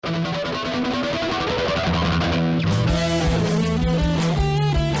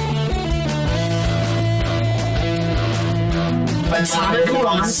Atomic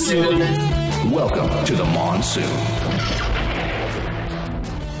Monsoon. Welcome to the Monsoon.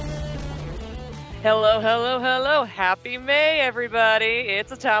 Hello, hello, hello. Happy May, everybody.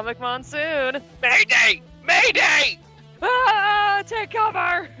 It's Atomic Monsoon. Mayday! Mayday! Ah, take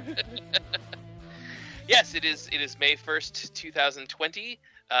cover! Yes, it is May 1st, 2020,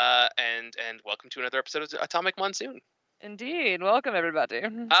 and welcome to another episode of Atomic Monsoon. Indeed. Welcome, everybody.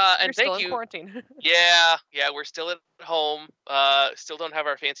 And We're still thank in you. quarantine. Yeah, we're still at home. Still don't have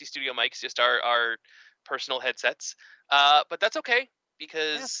our fancy studio mics, just our personal headsets. But that's okay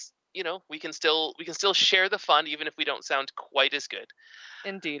because you know we can still share the fun even if we don't sound quite as good.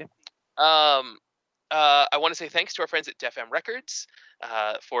 Indeed. I want to say thanks to our friends at Def M Records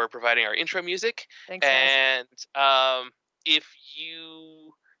for providing our intro music. Thanks, guys. And if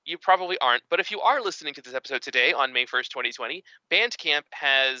you probably aren't, but if you are listening to this episode today on May 1st, 2020, Bandcamp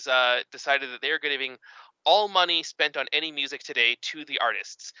has decided that they are giving all money spent on any music today to the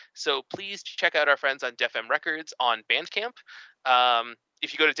artists. So please check out our friends on Def M Records on Bandcamp.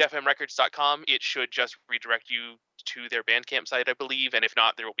 If you go to defmrecords.com, it should just redirect you to their Bandcamp site, I believe, and if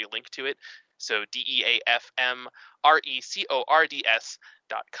not, there will be a link to it. So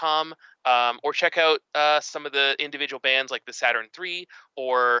DEAFMRECORDS.com, or check out some of the individual bands like the Saturn III,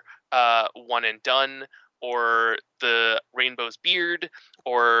 or One and Done, or the Rainbow's Beard,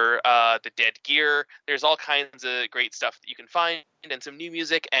 or the Dead Gear. There's all kinds of great stuff that you can find, and some new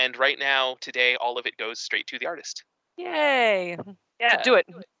music, and right now, today, all of it goes straight to the artist. Yay. Yeah. Do it.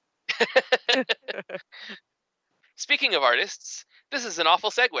 Speaking of artists, this is an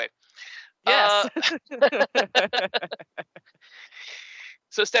awful segue. Yes.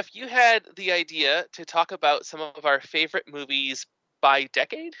 So, Steph, you had the idea to talk about some of our favorite movies by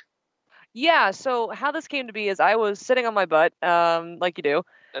decade? Yeah, so how this came to be is I was sitting on my butt, like you do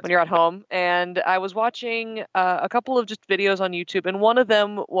when you're at home, and I was watching a couple of just videos on YouTube, and one of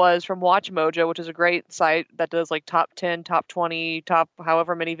them was from Watch Mojo, which is a great site that does like top 10, top 20, top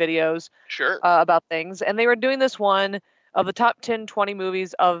however many videos about things, and they were doing this one of the top 10, 20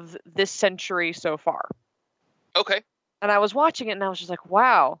 movies of this century so far. Okay. And I was watching it, and I was just like,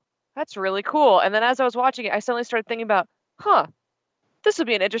 wow, that's really cool. And then as I was watching it, I suddenly started thinking about, this would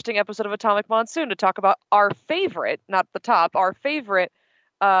be an interesting episode of Atomic Monsoon to talk about our favorite, not the top, our favorite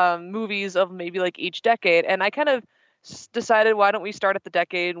movies of maybe like each decade. And I kind of decided, why don't we start at the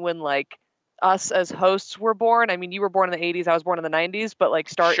decade when like us as hosts were born? I mean, you were born in the 80s, I was born in the 90s, but like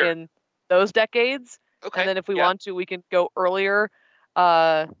start in those decades. Okay. And then if we want to, we can go earlier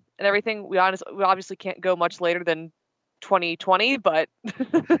and everything. We obviously can't go much later than 2020, but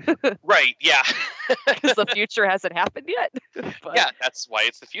right, yeah. Because the future hasn't happened yet. But yeah, that's why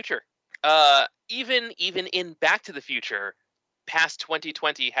it's the future. Even in Back to the Future, past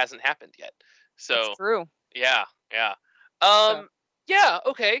 2020 hasn't happened yet. So that's true. Yeah. Yeah,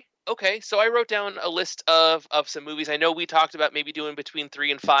 okay. So I wrote down a list of some movies. I know we talked about maybe doing between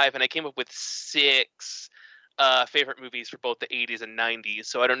 3 and 5, and I came up with 6 favorite movies for both the 80s and 90s.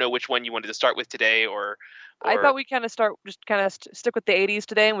 So I don't know which one you wanted to start with today, or I thought we kind of stick with the 80s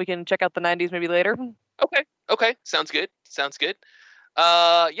today, and we can check out the 90s maybe later. Okay. Sounds good.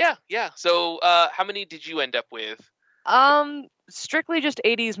 Yeah. So how many did you end up with? Strictly just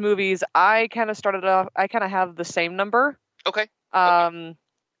 80s movies. I kind of have the same number. Okay. I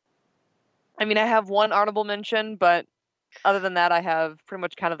mean, I have one honorable mention, but other than that, I have pretty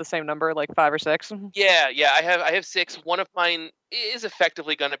much kind of the same number, like 5 or 6. Yeah. I have 6. One of mine is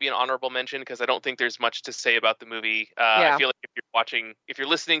effectively going to be an honorable mention because I don't think there's much to say about the movie. I feel like if you're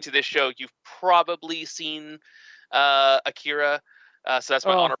listening to this show, you've probably seen Akira. So that's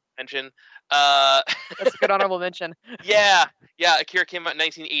my honorable mention. That's a good honorable mention. Yeah. Akira came out in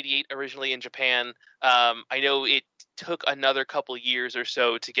 1988 originally in Japan. I know it took another couple years or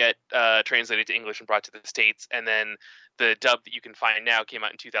so to get translated to English and brought to the States, and then the dub that you can find now came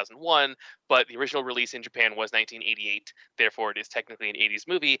out in 2001, but the original release in Japan was 1988. Therefore, it is technically an 80s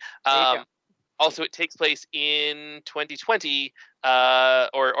movie. Also, it takes place in 2020,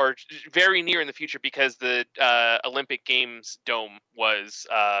 or very near in the future, because the Olympic Games dome was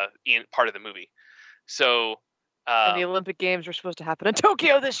in part of the movie. So, and the Olympic Games were supposed to happen in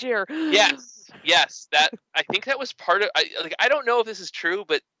Tokyo this year. Yes. That I think that was part of. I don't know if this is true,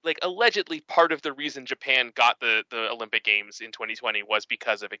 but like allegedly part of the reason Japan got the Olympic Games in 2020 was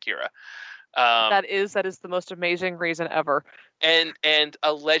because of Akira. That is the most amazing reason ever. And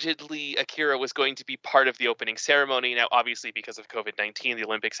allegedly Akira was going to be part of the opening ceremony. Now, obviously, because of COVID-19, the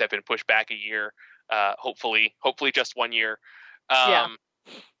Olympics have been pushed back a year. Hopefully just 1 year.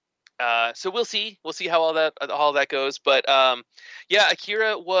 So we'll see how all that goes. But yeah,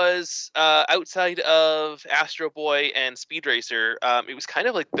 Akira was outside of Astro Boy and Speed Racer. It was kind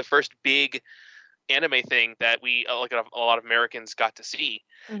of like the first big anime thing that we like a lot of Americans got to see.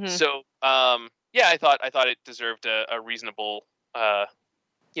 Mm-hmm. So yeah, I thought it deserved a reasonable.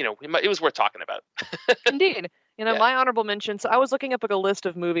 It was worth talking about. Indeed. Yeah. My honorable mention. So I was looking up like a list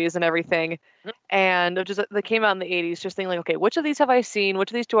of movies and everything, and just that came out in the 80s. Just thinking like, okay, which of these have I seen?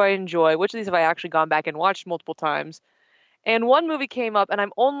 Which of these do I enjoy? Which of these have I actually gone back and watched multiple times? And one movie came up, and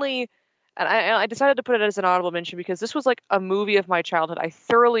I decided to put it as an honorable mention because this was like a movie of my childhood. I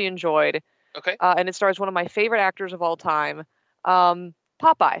thoroughly enjoyed. Okay. And it stars one of my favorite actors of all time,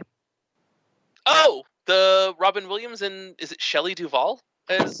 Popeye. Oh, the Robin Williams and is it Shelley Duvall?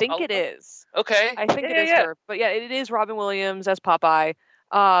 I think it is. Okay. I think it is her. But yeah, it is Robin Williams as Popeye.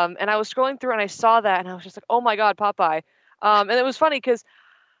 And I was scrolling through and I saw that and I was just like, oh my God, Popeye. And it was funny because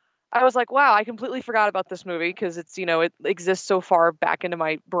I was like, wow, I completely forgot about this movie because it's, it exists so far back into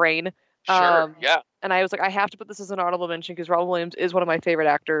my brain. Sure. Yeah. And I was like, I have to put this as an honorable mention because Robin Williams is one of my favorite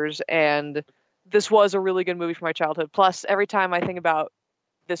actors. And this was a really good movie from my childhood. Plus, every time I think about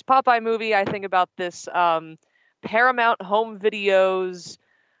this Popeye movie, I think about this Paramount Home Videos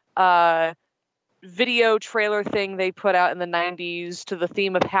video trailer thing they put out in the 90s to the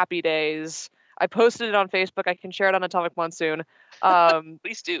theme of Happy Days. I posted it on Facebook. I can share it on Atomic Monsoon.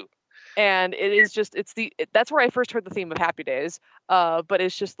 Please do. And it is just, that's where I first heard the theme of Happy Days. But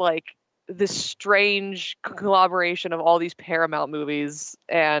it's just like this strange collaboration of all these Paramount movies,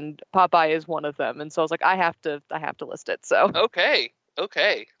 and Popeye is one of them. And so I was like, I have to list it. So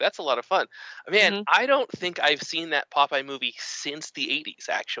Okay, that's a lot of fun. Man, I don't think I've seen that Popeye movie since the 80s,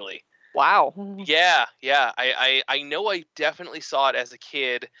 actually. Wow. Yeah. I know I definitely saw it as a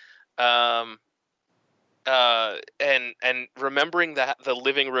kid. And remembering that the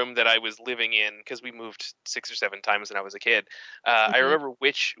living room that I was living in, because we moved 6 or 7 times when I was a kid. I remember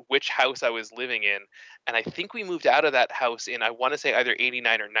which house I was living in, and I think we moved out of that house in, I want to say either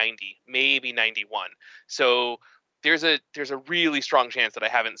 89 or 90, maybe 91. So there's a really strong chance that I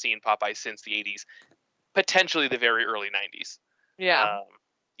haven't seen Popeye since the 80s, potentially the very early 90s. Yeah.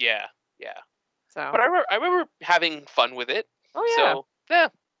 Yeah. So, but I remember having fun with it. Oh yeah. So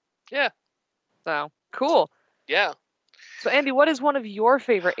yeah. So cool. Yeah. So Andy, what is one of your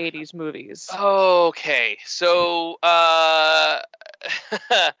favorite 80s movies? Okay, so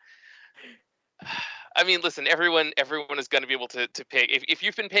I mean, listen, everyone is going to be able to pick. If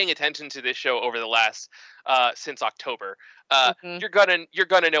you've been paying attention to this show over the last since October, you're gonna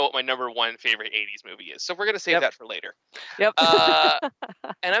know what my number one favorite 80s movie is. So we're gonna save that for later. Yep.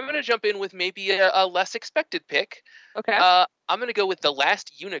 And I'm gonna jump in with maybe a less expected pick. Okay. I'm gonna go with The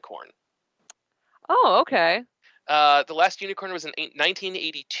Last Unicorn. Oh, okay. The Last Unicorn was an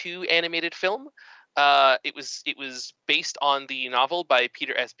 1982 animated film. It was based on the novel by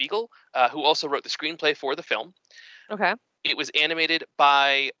Peter S. Beagle, who also wrote the screenplay for the film. Okay. It was animated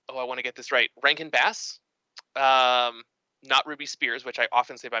by, I want to get this right, Rankin Bass, not Ruby Spears, which I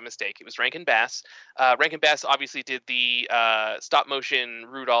often say by mistake. It was Rankin Bass. Rankin Bass obviously did the stop motion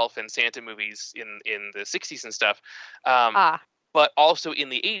Rudolph and Santa movies in the 60s and stuff. But also in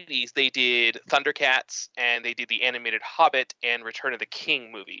the 80s, they did Thundercats, and they did the animated Hobbit and Return of the King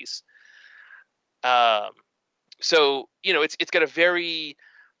movies. So, it's got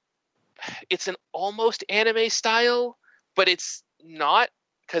it's an almost anime style, but it's not,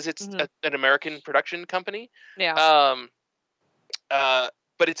 because it's an American production company. Yeah. But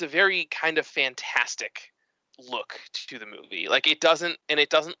it's a very kind of fantastic look to the movie. Like it doesn't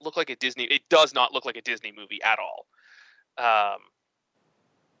look like a Disney. It does not look like a Disney movie at all.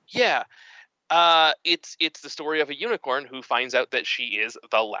 It's the story of a unicorn who finds out that she is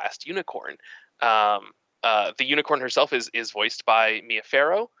the last unicorn. The unicorn herself is voiced by Mia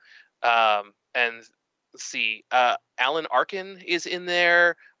Farrow. And let's see, Alan Arkin is in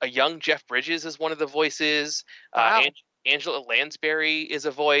there. A young Jeff Bridges is one of the voices. Wow. Angela Lansbury is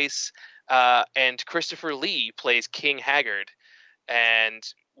a voice. And Christopher Lee plays King Haggard. And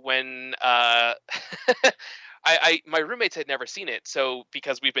when my roommates had never seen it, so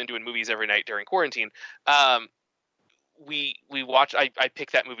because we've been doing movies every night during quarantine, we watched. I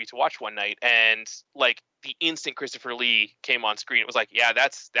picked that movie to watch one night, and like the instant Christopher Lee came on screen, it was like, yeah,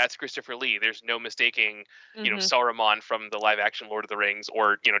 that's Christopher Lee. There's no mistaking, Saruman from the live action Lord of the Rings,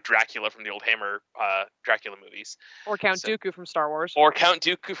 or Dracula from the old Hammer Dracula movies, or Count Dooku from Star Wars,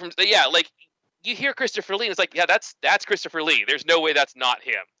 like you hear Christopher Lee, and it's like, yeah, that's Christopher Lee. There's no way that's not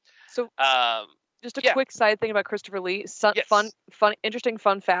him. So, just a quick side thing about Christopher Lee. Interesting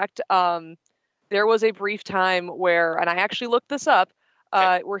fun fact. There was a brief time where, and I actually looked this up,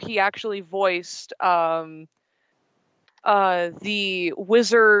 where he actually voiced the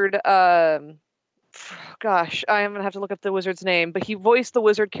wizard. Gosh, I'm gonna have to look up the wizard's name, but he voiced the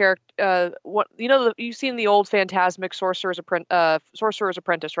wizard character. What you've seen the old Phantasmic Sorcerer's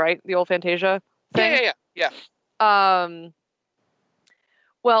Apprentice, right? The old Fantasia thing. Yeah.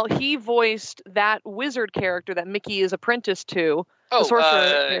 Well, he voiced that wizard character that Mickey is apprenticed to. Oh, the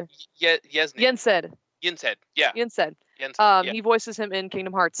sorcerer. Yensed. Yeah. Yensed. Yeah. He voices him in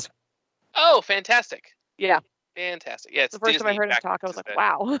Kingdom Hearts. Oh, fantastic. Yeah. Fantastic. Yeah, it's the first Disney time I heard him talk, I was like,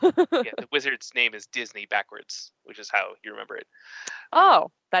 wow. Yeah, the wizard's name is Disney backwards, which is how you remember it.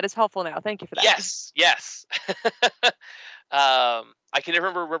 Oh, that is helpful now. Thank you for that. Yes. I can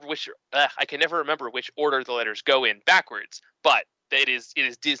never remember which order the letters go in backwards, but it is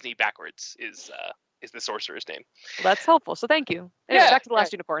Disney backwards is the sorcerer's name. Well, that's helpful. So thank you. Anyway, back to The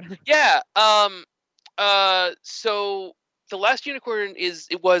Last Unicorn. Yeah. So The Last Unicorn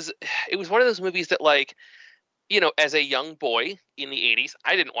it was one of those movies that, like, as a young boy in the 80s,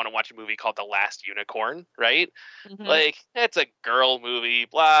 I didn't want to watch a movie called The Last Unicorn, right? Mm-hmm. Like, it's a girl movie,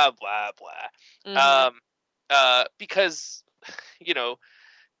 blah, blah, blah. Mm-hmm. Because,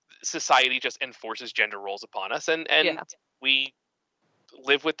 society just enforces gender roles upon us, and we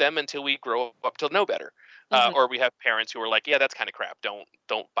live with them until we grow up to know better. Mm-hmm. Or we have parents who are like, yeah, that's kind of crap. Don't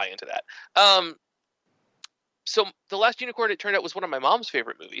buy into that. So The Last Unicorn, it turned out, was one of my mom's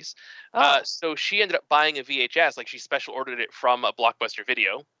favorite movies. So she ended up buying a VHS. Like, she special ordered it from a Blockbuster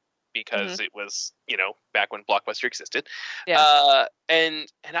Video because it was, back when Blockbuster existed. Yeah. And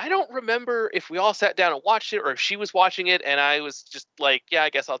I don't remember if we all sat down and watched it or if she was watching it and I was just like, yeah, I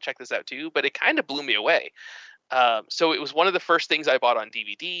guess I'll check this out too. But it kind of blew me away. So it was one of the first things I bought on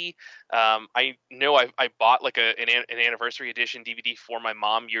DVD. I know I bought like an anniversary edition DVD for my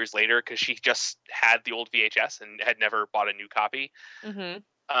mom years later because she just had the old VHS and had never bought a new copy. Mm-hmm. And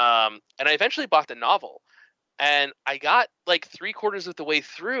I eventually bought the novel, and I got like 3/4 of the way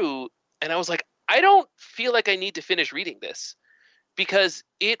through, and I was like, I don't feel like I need to finish reading this because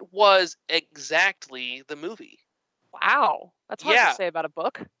it was exactly the movie. Wow, that's hard to say about a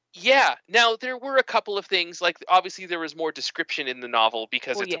book. Yeah. Now, there were a couple of things, like, obviously there was more description in the novel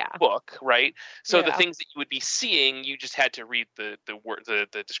because it's a book, right? So the things that you would be seeing, you just had to read the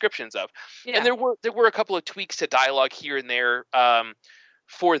descriptions of. Yeah. And there were a couple of tweaks to dialogue here and there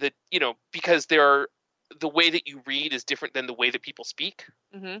for the, because the way that you read is different than the way that people speak,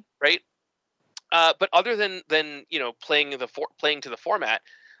 right? But other than playing to the format,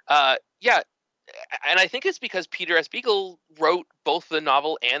 and I think it's because Peter S. Beagle wrote both the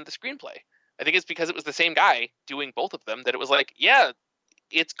novel and the screenplay. I think it's because it was the same guy doing both of them that it was like, yeah,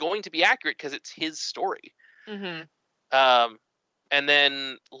 it's going to be accurate because it's his story. Mm-hmm. And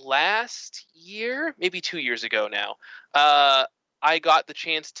then last year, maybe 2 years ago now, I got the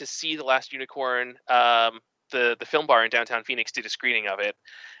chance to see The Last Unicorn. The Film Bar in downtown Phoenix did a screening of it.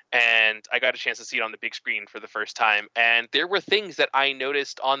 And I got a chance to see it on the big screen for the first time. And there were things that I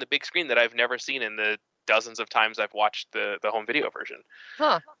noticed on the big screen that I've never seen in the dozens of times I've watched the home video version.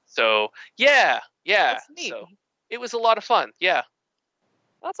 Huh. So, yeah. That's neat. So it was a lot of fun. Yeah.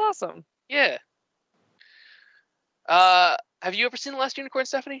 That's awesome. Yeah. Have you ever seen The Last Unicorn,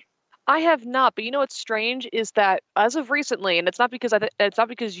 Stephanie? I have not, but what's strange is that as of recently, and it's not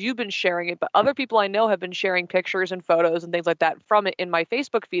because you've been sharing it, but other people I know have been sharing pictures and photos and things like that from it in my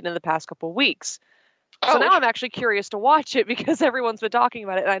Facebook feed in the past couple of weeks. So now I'm actually curious to watch it because everyone's been talking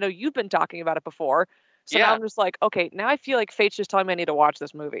about it, and I know you've been talking about it before. So now I'm just like, okay, now I feel like fate's just telling me I need to watch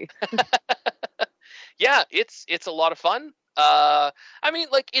this movie. Yeah, it's a lot of fun. I mean,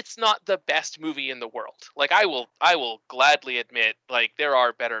 like, it's not the best movie in the world. Like, I will gladly admit, like, there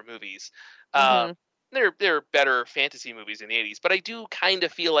are better movies. There are better fantasy movies in the 80s, but I do kind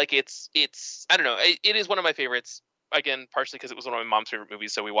of feel like it's I don't know, it is one of my favorites. Again, partially because it was one of my mom's favorite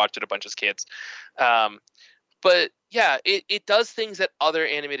movies, so we watched it a bunch as kids. But yeah, it does things that other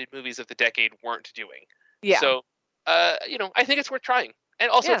animated movies of the decade weren't doing. Yeah. So, I think it's worth trying. And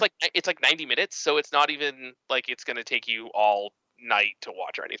also, it's like 90 minutes, so it's not even like it's going to take you all night to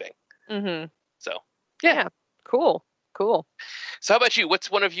watch or anything. Mm-hmm. So, yeah. Cool. So, how about you? What's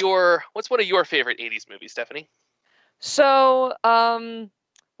one of your favorite 80s movies, Stephanie? So,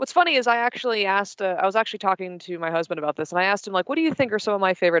 what's funny is I actually asked. I was actually talking to my husband about this, and I asked him, like, what do you think are some of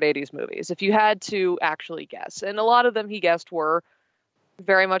my favorite 80s movies? If you had to actually guess, and a lot of them he guessed were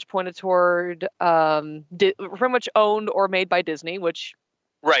very much pointed toward, pretty much owned or made by Disney, which.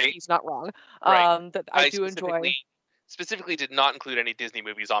 Right. He's not wrong. Right. That I do enjoy. Specifically did not include any Disney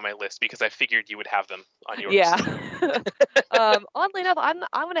movies on my list because I figured you would have them on yours. Yeah. Oddly enough, I'm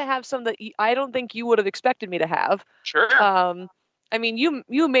going to have some that I don't think you would have expected me to have. Sure. I mean,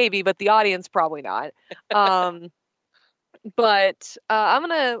 you maybe, but the audience probably not. Um, but I'm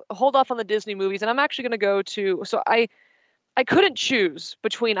gonna hold off on the Disney movies, and I'm actually gonna go to. So I couldn't choose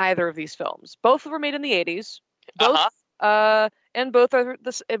between either of these films. Both were made in the 80s. Both Uh-huh. and both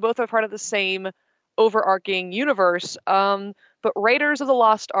are part of the same overarching universe. But Raiders of the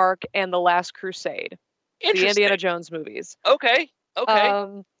Lost Ark and The Last Crusade, the Interesting. Indiana Jones movies. Okay.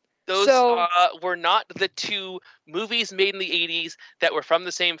 Um, Those so were not the two movies made in the 80s that were from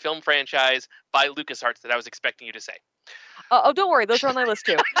the same film franchise by LucasArts that I was expecting you to say. oh, don't worry, those are on my list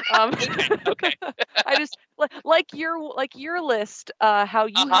too. Okay. I just like your list. How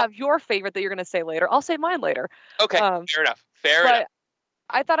you have your favorite that you're going to say later. I'll say mine later. Okay. Fair enough. Fair but enough.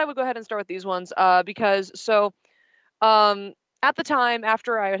 I thought I would go ahead and start with these ones because at the time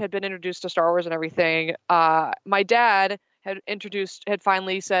after I had been introduced to Star Wars and everything, my dad had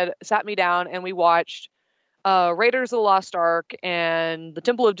finally sat me down and we watched Raiders of the Lost Ark and The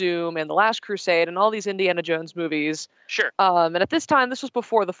Temple of Doom and The Last Crusade and all these Indiana Jones movies. Sure. And at this time, this was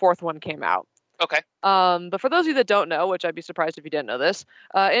before the fourth one came out. Okay. But for those of you that don't know, which I'd be surprised if you didn't know this,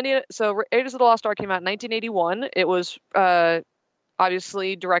 so Raiders of the Lost Ark came out in 1981. It was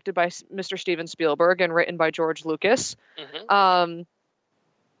obviously directed by Mr. Steven Spielberg and written by George Lucas. Mm-hmm.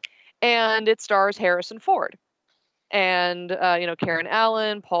 And it stars Harrison Ford and Karen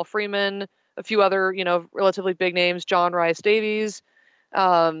Allen, Paul Freeman, a few other relatively big names, John Rhys Davies,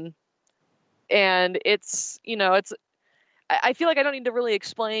 and it's I feel like I don't need to really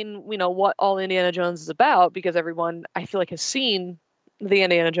explain what all Indiana Jones is about because everyone I feel like has seen the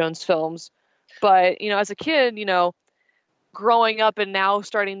Indiana Jones films, but as a kid, growing up and now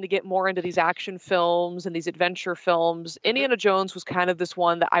starting to get more into these action films and these adventure films, Indiana Jones was kind of this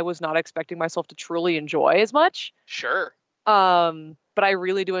one that I was not expecting myself to truly enjoy as much. Sure. But I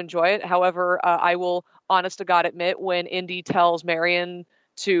really do enjoy it. However, I will, honest to God, admit when Indy tells Marion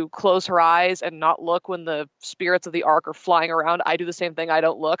to close her eyes and not look when the spirits of the Ark are flying around, I do the same thing. I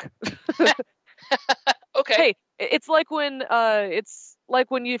don't look. Okay. Hey, it's like when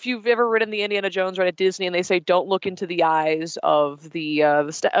if you've ever ridden the Indiana Jones ride at Disney and they say don't look into the eyes of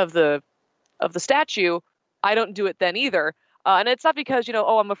the statue. I don't do it then either. And it's not because,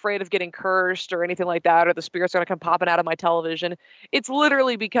 I'm afraid of getting cursed or anything like that, or the spirit's going to come popping out of my television. It's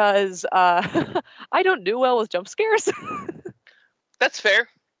literally because I don't do well with jump scares. That's fair.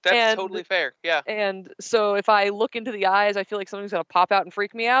 That's totally fair. Yeah. And so if I look into the eyes, I feel like something's going to pop out and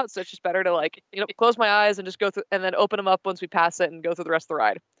freak me out. So it's just better to close my eyes and just go through and then open them up once we pass it and go through the rest of the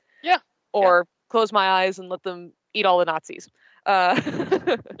ride. Yeah. Or close my eyes and let them eat all the Nazis.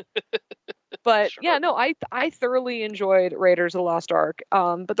 But Sure. yeah, no, I thoroughly enjoyed Raiders of the Lost Ark.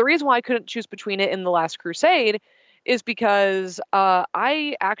 But the reason why I couldn't choose between it and The Last Crusade is because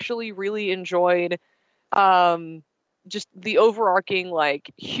I actually really enjoyed just the overarching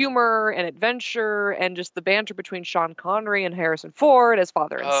humor and adventure and just the banter between Sean Connery and Harrison Ford as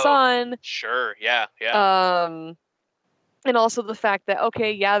father and son. Sure. Yeah. Yeah. And also the fact that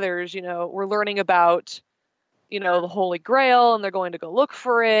there's we're learning about the Holy Grail and they're going to go look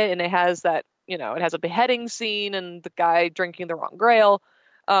for it, and it has that it has a beheading scene and the guy drinking the wrong Grail,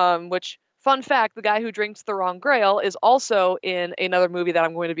 which fun fact, the guy who drinks the wrong Grail is also in another movie that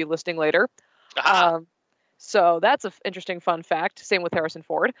I'm going to be listing later. So that's an interesting fun fact. Same with Harrison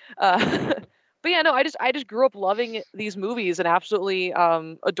Ford. But yeah, no, I just grew up loving these movies and absolutely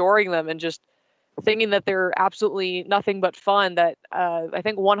adoring them and just thinking that they're absolutely nothing but fun. That I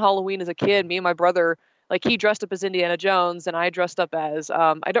think one Halloween as a kid, me and my brother, he dressed up as Indiana Jones and I dressed up as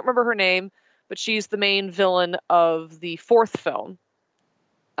I don't remember her name, but she's the main villain of the fourth film.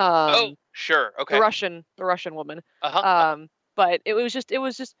 Sure. Okay. The Russian woman. But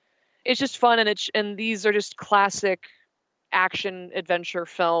it's just fun, and these are just classic action adventure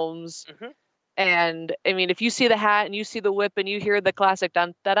films. Mm-hmm. And I mean, if you see the hat and you see the whip and you hear the classic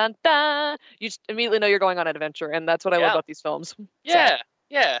dun dun dun dun, you just immediately know you're going on an adventure, and that's what I love about these films. Yeah, so.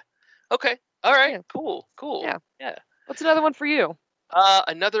 Yeah. Okay. All right. Yeah. Cool. Yeah. What's another one for you?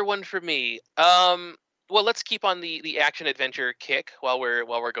 Another one for me. Well, let's keep on the action adventure kick while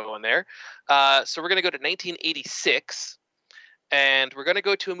we're going there. So we're gonna go to 1986. And we're going to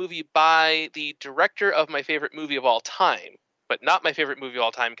go to a movie by the director of my favorite movie of all time, but not my favorite movie of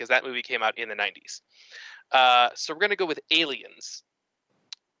all time because that movie came out in the 90s. So we're going to go with Aliens.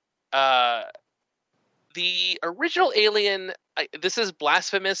 The original Alien, this is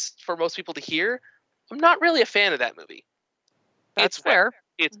blasphemous for most people to hear. I'm not really a fan of that movie. That's fair.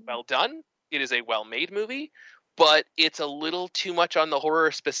 It's well done. It is a well-made movie, but it's a little too much on the horror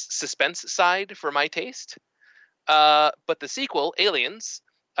suspense side for my taste. But the sequel, Aliens,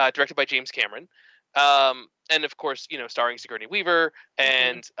 directed by James Cameron, And of course, starring Sigourney Weaver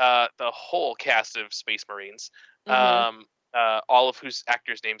and the whole cast of Space Marines, all of whose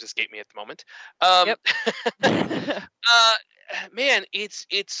actors' names escape me at the moment. Yep. Man, it's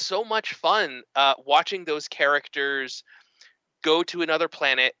so much fun watching those characters go to another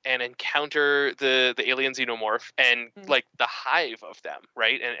planet and encounter the alien xenomorph and like the hive of them,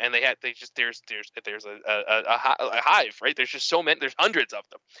 right? And there's a hive, right? There's just so many, there's hundreds of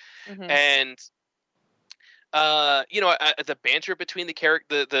them, and the banter between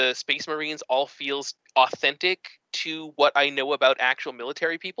the Space Marines all feels authentic to what I know about actual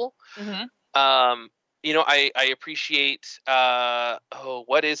military people. I appreciate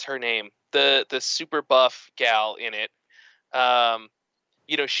what is her name? The super buff gal in it.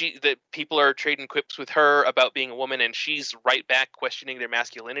 The people are trading quips with her about being a woman, and she's right back questioning their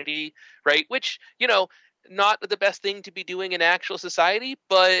masculinity, right? Which, not the best thing to be doing in actual society,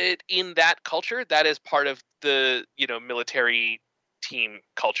 but in that culture, that is part of the, military team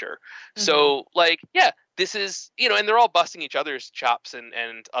culture. So, this is, and they're all busting each other's chops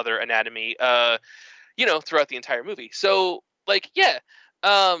and other anatomy, throughout the entire movie. So,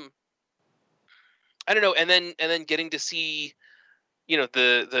 I don't know, and then getting to see,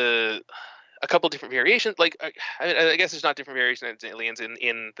 the a couple different variations. Like, I guess there's not different variations of aliens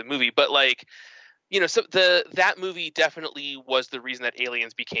in the movie, but so that movie definitely was the reason that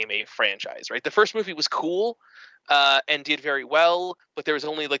Aliens became a franchise, right? The first movie was cool and did very well, but there was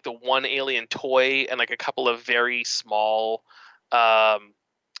only like the one alien toy and like a couple of very small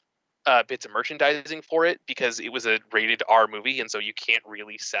bits of merchandising for it because it was a rated R movie, and so you can't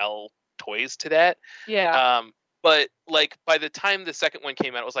really sell toys to that. Yeah. But like by the time the second one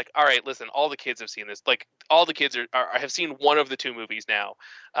came out, it was like, all right, listen, all the kids have seen this. Like all the kids have seen one of the two movies now.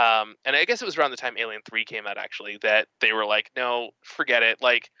 And I guess it was around the time Alien 3 came out, actually, that they were like, no, forget it.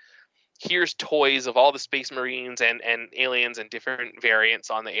 Like, here's toys of all the Space Marines and aliens and different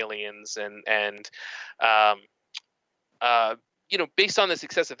variants on the aliens. And based on the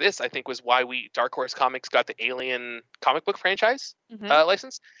success of this, I think was why Dark Horse Comics got the Alien comic book franchise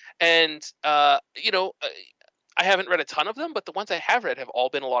license. And, I haven't read a ton of them, but the ones I have read have all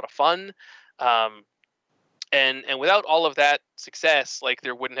been a lot of fun. And without all of that success, like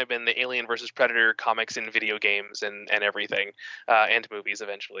there wouldn't have been the Alien versus Predator comics and video games and everything, and movies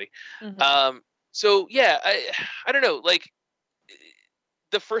eventually. So yeah, I don't know, like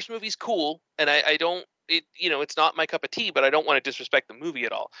the first movie's cool, and I don't, it's not my cup of tea, but I don't want to disrespect the movie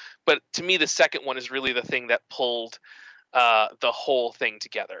at all. But to me, the second one is really the thing that pulled the whole thing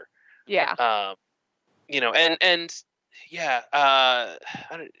together. Yeah.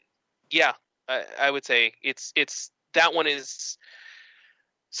 I would say it's that one is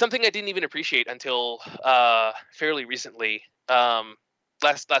something I didn't even appreciate until fairly recently,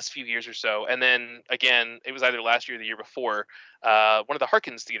 last few years or so. And then again, it was either last year or the year before, one of the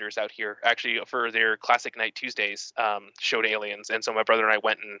Harkins theaters out here actually for their Classic Night Tuesdays showed Aliens, and so my brother and I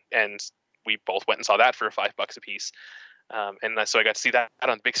went and we both went and saw that for $5 a piece, and so I got to see that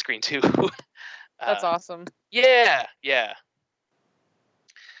on the big screen too. That's awesome. Yeah.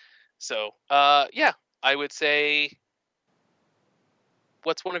 So, I would say,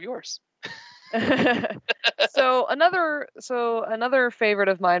 what's one of yours? So another favorite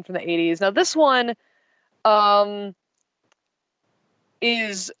of mine from the 80s. Now this one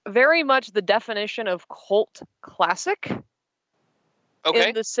is very much the definition of cult classic. Okay.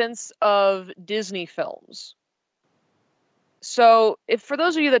 In the sense of Disney films. So, for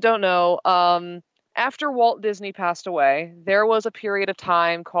those of you that don't know, after Walt Disney passed away, there was a period of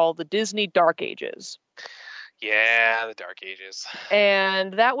time called the Disney Dark Ages. Yeah, the Dark Ages.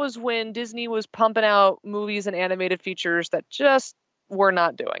 And that was when Disney was pumping out movies and animated features that just were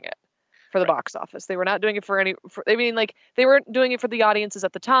not doing it for the box office. They were not doing it they weren't doing it for the audiences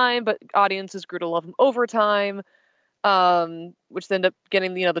at the time, but audiences grew to love them over time, which ended up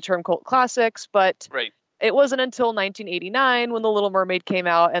getting, the term cult classics. But it wasn't until 1989 when The Little Mermaid came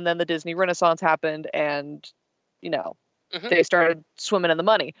out, and then the Disney Renaissance happened, and, they started swimming in the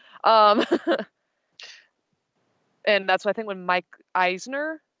money. And that's, I think, when Mike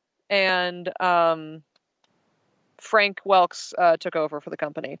Eisner and Frank Welks took over for the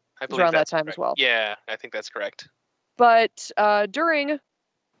company. I believe around that that's time correct. as well. Yeah, I think that's correct. But during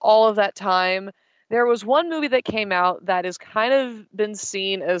all of that time, there was one movie that came out that has kind of been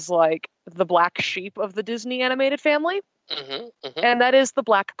seen as like the black sheep of the Disney animated family. And that is The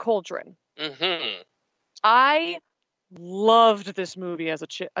Black Cauldron. I loved this movie as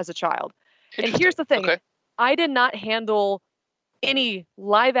a child. And here's the thing. I did not handle any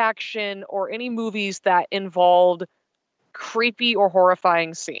live action or any movies that involved creepy or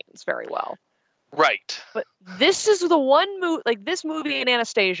horrifying scenes very well. Right. But this is the one movie, like this movie and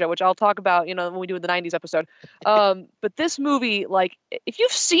Anastasia, which I'll talk about, when we do the '90s episode. But this movie, like, if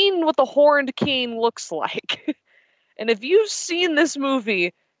you've seen what the Horned King looks like, and if you've seen this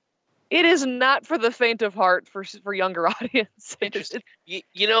movie, it is not for the faint of heart for younger audiences. Interesting.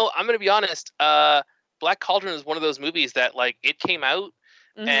 I'm going to be honest. Black Cauldron is one of those movies that, like, it came out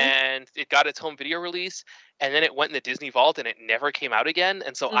and it got its home video release, and then it went in the Disney Vault and it never came out again.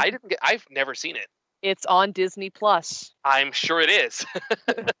 And so I've never seen it. It's on Disney Plus. I'm sure it is.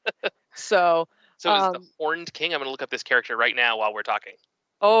 So is the Horned King? I'm going to look up this character right now while we're talking.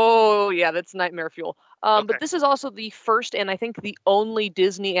 Oh, yeah, that's nightmare fuel. Okay. But this is also the first and I think the only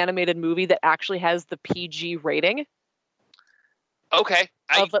Disney animated movie that actually has the PG rating. Okay.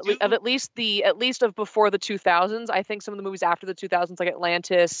 At least of before the 2000s. I think some of the movies after the 2000s, like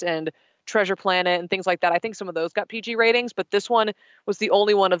Atlantis and Treasure Planet and things like that, I think some of those got PG ratings, but this one was the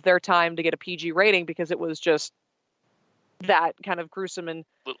only one of their time to get a PG rating because it was just that kind of gruesome, and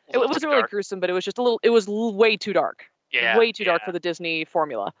it wasn't really gruesome, but it was just way too dark. Yeah. Way too dark for the Disney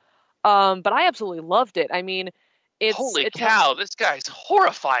formula. But I absolutely loved it. I mean, holy cow, this guy's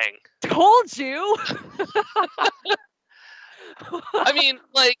horrifying. Told you. I mean,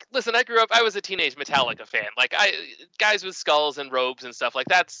 like, listen, I was a teenage Metallica fan. Like, guys with skulls and robes and stuff, like,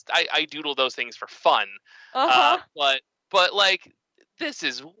 I doodle those things for fun. But like, this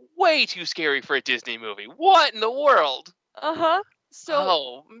is way too scary for a Disney movie. What in the world? So,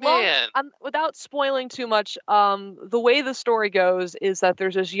 oh man! Without spoiling too much, the way the story goes is that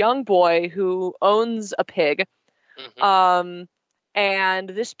there's this young boy who owns a pig, and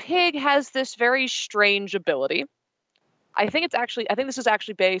this pig has this very strange ability. I think this is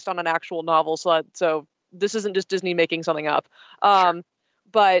actually based on an actual novel, so this isn't just Disney making something up. Sure.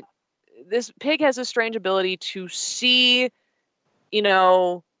 But this pig has a strange ability to see,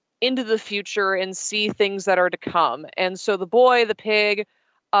 into the future and see things that are to come. And so the boy, the pig,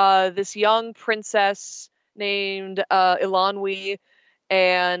 this young princess named Ilanwi,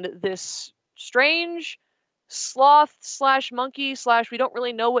 and this strange sloth / monkey / we don't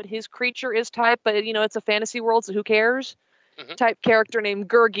really know what his creature is type, but it's a fantasy world, so who cares? Type character named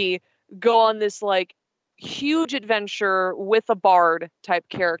Gurgi go on this like huge adventure with a bard type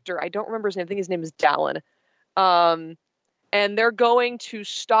character. I don't remember his name. I think his name is Dallin. And they're going to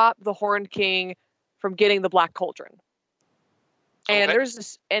stop the Horned King from getting the Black Cauldron. And there's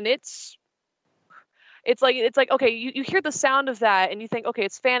this, and it's like okay, you hear the sound of that and you think, okay,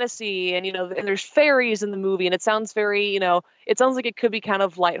 it's fantasy, and and there's fairies in the movie, and it sounds very, it sounds like it could be kind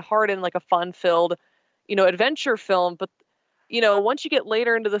of lighthearted and like a fun-filled, adventure film. But once you get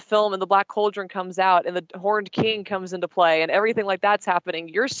later into the film and the Black Cauldron comes out and the Horned King comes into play and everything like that's happening,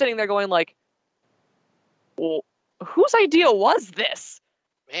 you're sitting there going like, well, whose idea was this?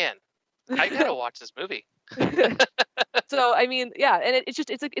 Man, I gotta watch this movie. So, I mean, yeah, and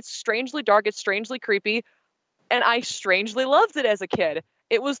it's strangely dark, it's strangely creepy, and I strangely loved it as a kid.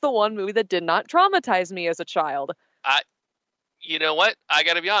 It was the one movie that did not traumatize me as a child. You know what? I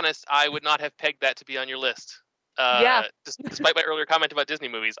gotta be honest, I would not have pegged that to be on your list. Despite my earlier comment about Disney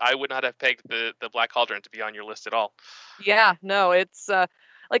movies, I would not have pegged the Black Cauldron to be on your list at all. Yeah, no, it's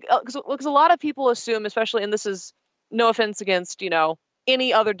because a lot of people assume, especially, and this is no offense against,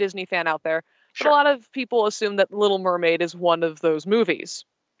 any other Disney fan out there, sure, but a lot of people assume that Little Mermaid is one of those movies.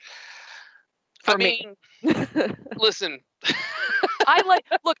 For me. Listen. I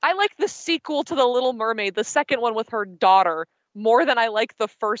like the sequel to The Little Mermaid, the second one with her daughter, more than I like the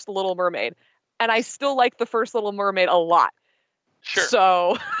first Little Mermaid. And I still like the first Little Mermaid a lot. Sure.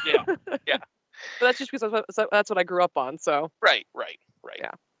 So. Yeah. But that's just because that's what I grew up on, so. Right.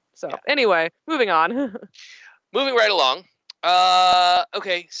 Yeah. So, Anyway, moving on. Moving right along.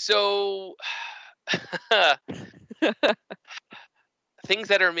 Okay, so things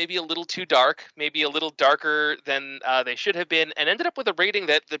that are maybe a little too dark, maybe a little darker than they should have been, and ended up with a rating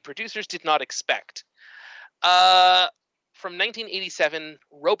that the producers did not expect. From 1987,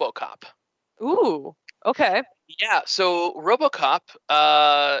 RoboCop. Ooh, okay. Yeah, so RoboCop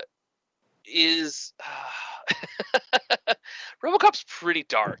is RoboCop's pretty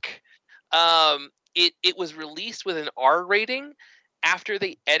dark. It was released with an R rating after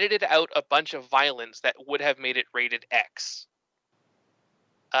they edited out a bunch of violence that would have made it rated X.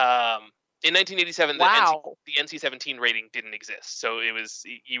 In 1987, wow, the NC-17 rating didn't exist, so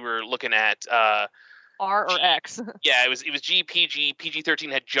you were looking at R or X. Yeah, it was G, PG,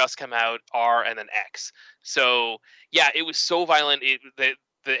 PG-13 had just come out, R, and then X. So yeah, it was so violent. The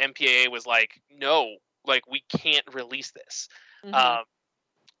MPAA was like, no, like we can't release this. Mm-hmm.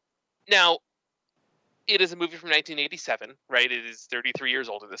 Now, it is a movie from 1987, right? It is 33 years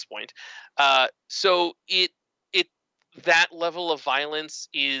old at this point. So it that level of violence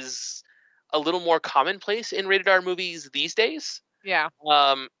is a little more commonplace in rated R movies these days. Yeah.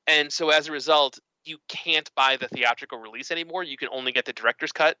 And so as a result, you can't buy the theatrical release anymore. You can only get the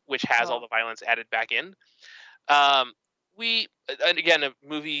director's cut, which has all the violence added back in. And again, a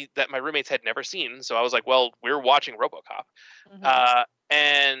movie that my roommates had never seen, so I was like, well, we're watching RoboCop. Mhm.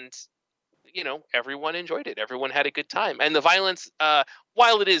 And everyone enjoyed it. Everyone had a good time. And the violence,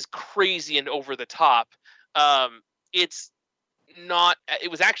 while it is crazy and over the top, it's not.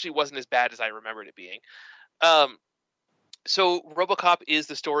 Wasn't as bad as I remembered it being. So RoboCop is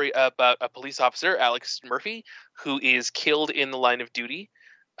the story about a police officer, Alex Murphy, who is killed in the line of duty,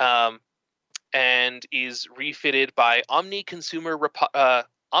 and is refitted by Omni Consumer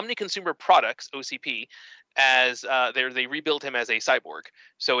Products (OCP) as they rebuild him as a cyborg.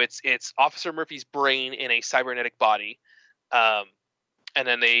 So it's Officer Murphy's brain in a cybernetic body, and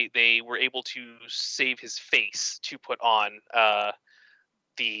then they were able to save his face to put on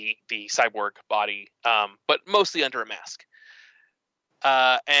the cyborg body, but mostly under a mask.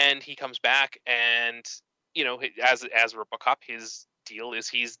 And he comes back, and as RoboCop, his deal is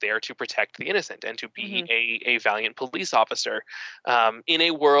he's there to protect the innocent and to be a valiant police officer in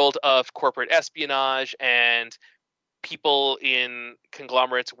a world of corporate espionage and people in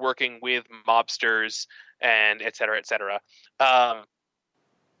conglomerates working with mobsters and et cetera, et cetera.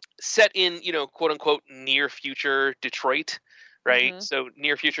 Set in, quote unquote, near future Detroit, right? So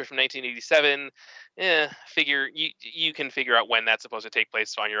near future from 1987. Figure you can figure out when that's supposed to take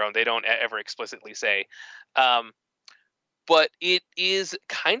place on your own. They don't ever explicitly say. But it is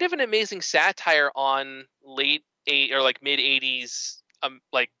kind of an amazing satire on mid 80s,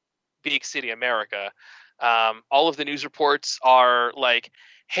 like big city America. All of the news reports are like,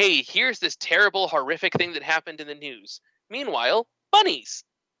 hey, here's this terrible, horrific thing that happened in the news. Meanwhile, bunnies.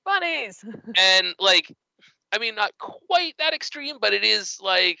 And not quite that extreme, but it is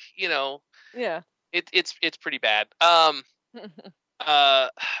yeah, it's pretty bad.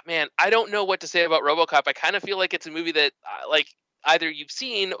 Man, I don't know what to say about RoboCop. I kind of feel like it's a movie that either you've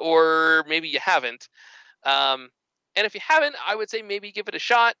seen or maybe you haven't. And if you haven't, I would say maybe give it a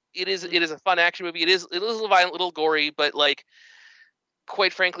shot. It is a fun action movie. It is a little violent, a little gory, but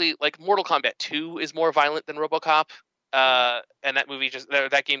quite frankly, Mortal Kombat 2 is more violent than RoboCop. And that movie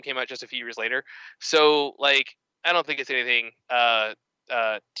that game came out just a few years later. So I don't think it's anything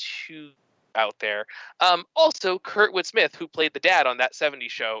too out there. Also, Kurtwood Smith, who played the dad on that 70s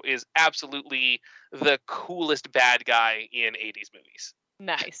show, is absolutely the coolest bad guy in 80s movies.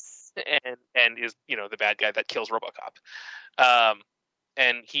 Nice. and is the bad guy that kills RoboCop.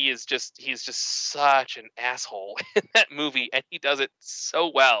 And he's just such an asshole in that movie, and he does it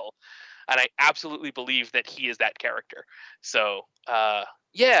so well. And I absolutely believe that he is that character. So,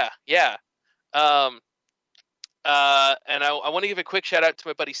 yeah. And I want to give a quick shout out to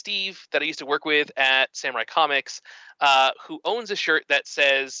my buddy Steve that I used to work with at Samurai Comics, who owns a shirt that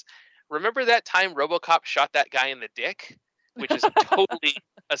says, "Remember that time RoboCop shot that guy in the dick?" Which is totally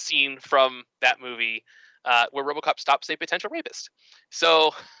a scene from that movie where RoboCop stops a potential rapist.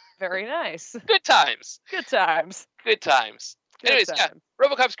 So, very nice. Good times. Anyways, yeah,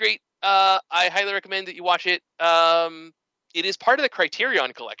 RoboCop's great. I highly recommend that you watch it. It is part of the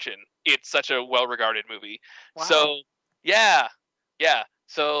Criterion Collection. It's such a well-regarded movie. Wow. So, yeah.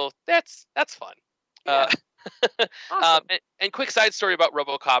 So that's fun. Yeah. Awesome. And quick side story about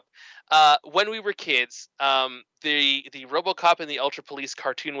RoboCop. When we were kids, the RoboCop and the Ultra Police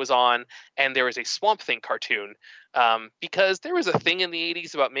cartoon was on, and there was a Swamp Thing cartoon, because there was a thing in the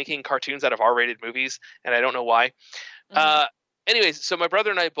 80s about making cartoons out of R-rated movies, and I don't know why. Anyways, so my brother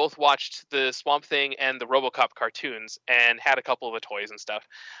and I both watched the Swamp Thing and the RoboCop cartoons and had a couple of the toys and stuff.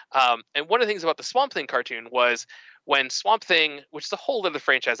 And one of the things about the Swamp Thing cartoon was when Swamp Thing, which is a whole other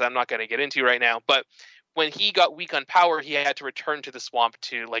franchise I'm not going to get into right now, but when he got weak on power, he had to return to the swamp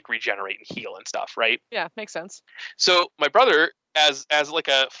to regenerate and heal and stuff, right? Yeah, makes sense. So my brother, as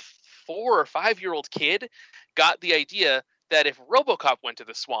a 4 or 5 year old kid, got the idea that if RoboCop went to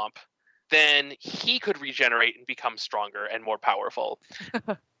the swamp, then he could regenerate and become stronger and more powerful.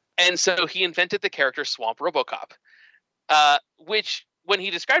 And so he invented the character Swamp RoboCop, which when he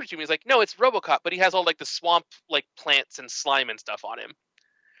described it to me, he's like, no, it's RoboCop, but he has all the swamp plants and slime and stuff on him.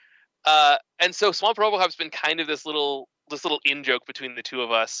 And so Swamp RoboCop's been kind of this little in-joke between the two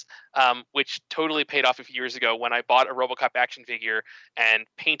of us, which totally paid off a few years ago when I bought a RoboCop action figure and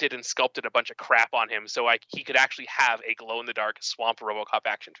painted and sculpted a bunch of crap on him so he could actually have a glow-in-the-dark Swamp RoboCop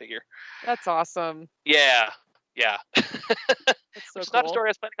action figure. That's awesome. Yeah. Yeah. That's so Which is cool. not a story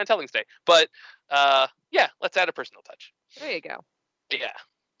I was planning on telling today. But yeah, let's add a personal touch. There you go. Yeah.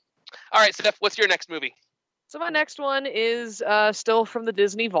 All right, Steph, what's your next movie? So my next one is still from the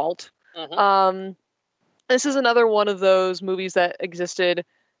Disney Vault. Mm-hmm. This is another one of those movies that existed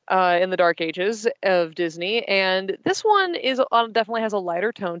in the dark ages of Disney, and this one is definitely has a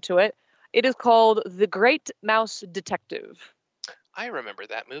lighter tone to it. It is called The Great Mouse Detective. I remember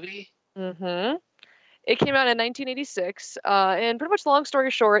that movie. Mm-hmm. It came out in 1986, and pretty much long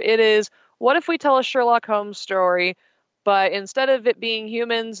story short, it is what if we tell a Sherlock Holmes story, but instead of it being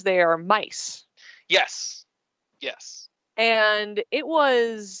humans, they are mice. Yes. And it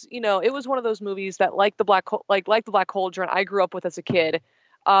was, it was one of those movies that, like the Black Cauldron, I grew up with as a kid.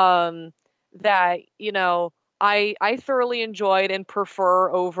 That I thoroughly enjoyed and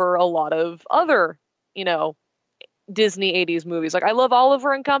prefer over a lot of other, Disney 80s movies. Like I love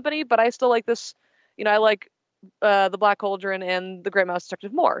Oliver and Company, but I still like this. I like the Black Cauldron and the Great Mouse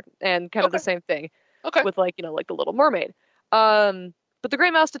Detective more, and kind of the same thing. Okay. With like the Little Mermaid. But the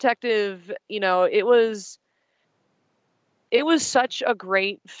Great Mouse Detective, it was such a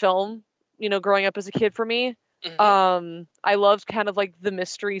great film, growing up as a kid for me. Mm-hmm. I loved kind of like the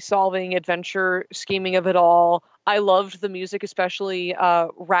mystery solving adventure scheming of it all. I loved the music, especially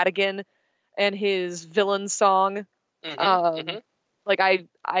Radigan and his villain song. Mm-hmm. Like I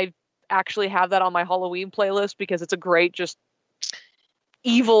actually have that on my Halloween playlist because it's a great just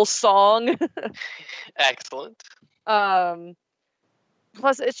evil song. Excellent.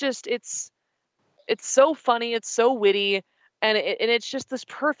 Plus it's so funny, it's so witty, and it's just this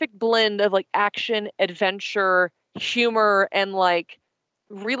perfect blend of like action, adventure, humor, and like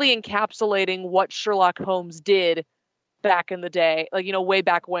really encapsulating what Sherlock Holmes did back in the day, like way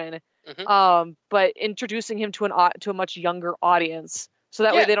back when. Mm-hmm. But introducing him to a much younger audience, so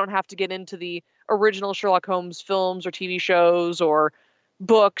that way they don't have to get into the original Sherlock Holmes films or TV shows or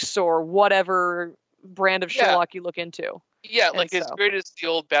books or whatever brand of Sherlock you look into. Yeah, like as great as the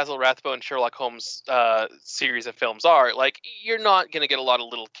old Basil Rathbone Sherlock Holmes series of films are, like you're not going to get a lot of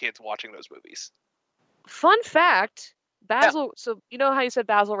little kids watching those movies. Fun fact, Basil. So you know how you said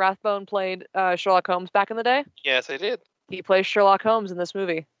Basil Rathbone played Sherlock Holmes back in the day? Yes, I did. He plays Sherlock Holmes in this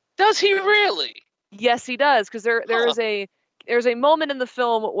movie. Does he really? Yes, he does. Because there's a moment in the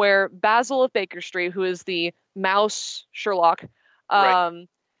film where Basil of Baker Street, who is the mouse Sherlock,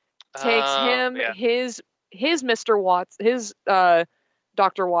 takes him his Mr. Watts, his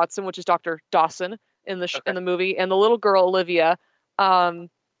Dr. Watson, which is Dr. Dawson in the movie, and the little girl Olivia, and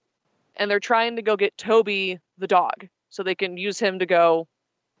they're trying to go get Toby the dog so they can use him to go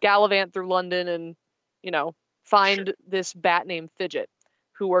gallivant through London and find this bat named Fidget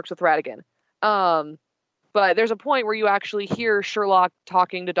who works with Radigan. But there's a point where you actually hear Sherlock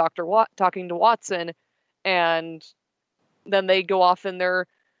talking to Watson, and then they go off and they're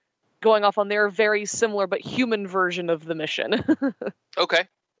going off on their very similar but human version of the mission. Okay.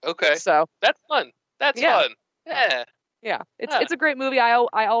 So that's fun. Fun. Yeah. Yeah. It's a great movie. I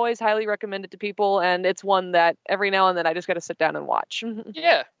always highly recommend it to people, and it's one that every now and then I just got to sit down and watch.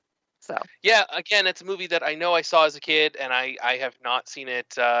 Yeah. So. Yeah, again, it's a movie that I know I saw as a kid, and I have not seen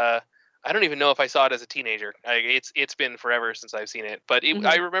it. I don't even know if I saw it as a teenager. It's been forever since I've seen it, but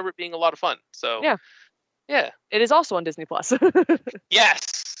I remember it being a lot of fun. So yeah. It is also on Disney Plus.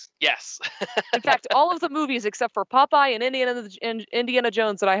 Yes. In fact, all of the movies except for Popeye and Indiana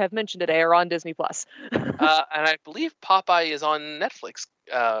Jones that I have mentioned today are on Disney Plus. And I believe Popeye is on Netflix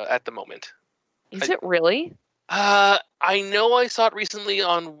at the moment. Is it really? I know I saw it recently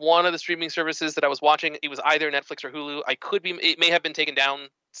on one of the streaming services that I was watching. It was either Netflix or Hulu. It may have been taken down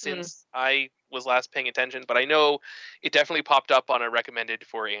since I was last paying attention, but I know it definitely popped up on a recommended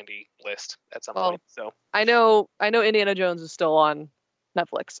for Andy list at some point. So I know Indiana Jones is still on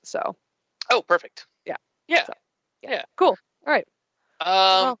Netflix. So. Oh, perfect. Yeah. So, yeah. Cool. All right.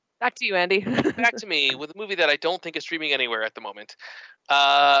 Well, back to you, Andy. Back to me with a movie that I don't think is streaming anywhere at the moment.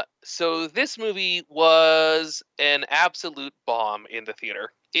 So this movie was an absolute bomb in the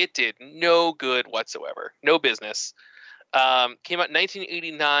theater. It did no good whatsoever. No business. Came out in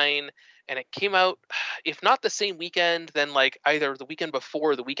 1989, and it came out, if not the same weekend, then like either the weekend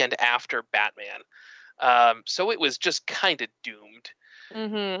before or the weekend after Batman. So it was just kind of doomed.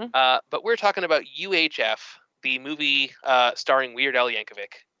 Mm-hmm. But we're talking about UHF, the movie starring Weird Al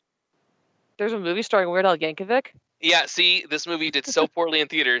Yankovic. There's a movie starring Weird Al Yankovic? Yeah, see, this movie did so poorly in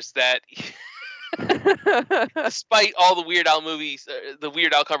theaters that despite all the Weird Al movies, the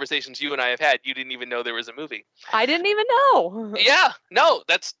Weird Al conversations you and I have had, you didn't even know there was a movie. I didn't even know. Yeah, no,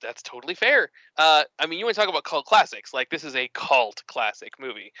 that's totally fair. I mean, you want to talk about cult classics. Like, this is a cult classic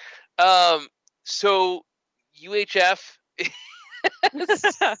movie. So UHF.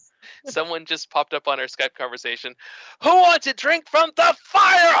 Someone just popped up on our Skype conversation. Who wants a drink from the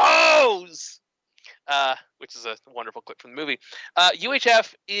fire hose? Which is a wonderful clip from the movie.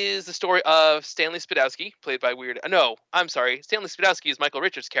 UHF is the story of Stanley Spadowski, played by Stanley Spadowski is Michael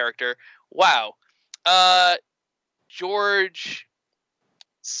Richards' character. Wow. George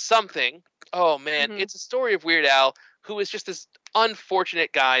something. Oh, man. Mm-hmm. It's a story of Weird Al, who is just this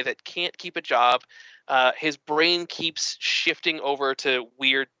unfortunate guy that can't keep a job. His brain keeps shifting over to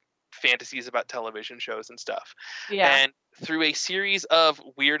weird fantasies about television shows and stuff. Yeah. And through a series of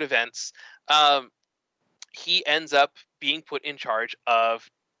weird events, he ends up being put in charge of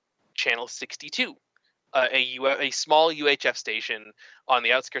Channel 62, a small UHF station on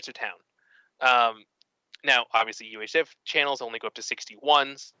the outskirts of town. Now, obviously, UHF channels only go up to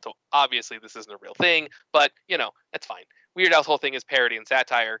 61, so obviously this isn't a real thing, but, that's fine. Weird Al's whole thing is parody and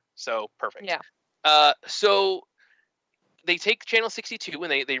satire, so perfect. Yeah. So they take Channel 62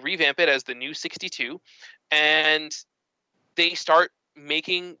 and they revamp it as the new 62, and they start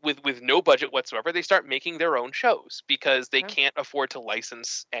making, with no budget whatsoever, they start making their own shows because they can't afford to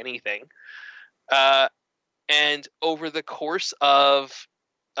license anything. And over the course of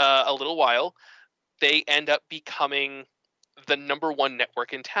a little while, they end up becoming the number one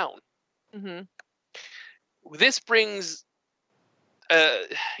network in town. Mm-hmm. This brings,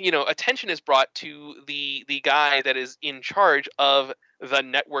 attention is brought to the guy that is in charge of the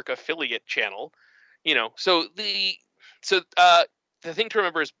network affiliate channel. So the thing to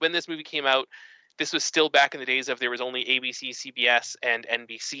remember is when this movie came out, this was still back in the days of there was only ABC, CBS, and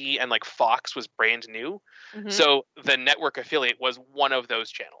NBC, and like Fox was brand new. Mm-hmm. So the network affiliate was one of those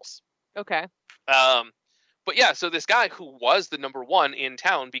channels. Okay. But yeah, so this guy who was the number one in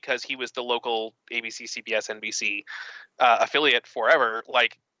town because he was the local ABC, CBS, NBC affiliate forever,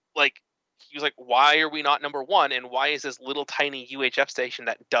 like he was like, why are we not number one? And why is this little tiny UHF station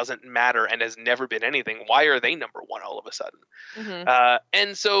that doesn't matter and has never been anything? Why are they number one all of a sudden? Mm-hmm.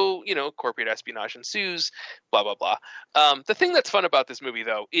 And so, corporate espionage ensues, blah, blah, blah. The thing that's fun about this movie,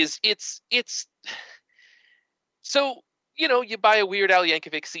 though, is it's so, you buy a Weird Al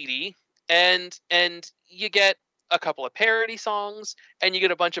Yankovic CD and you get a couple of parody songs, and you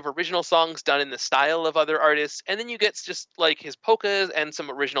get a bunch of original songs done in the style of other artists, and then you get just like his polkas and some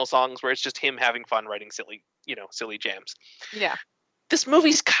original songs where it's just him having fun writing silly jams. Yeah. This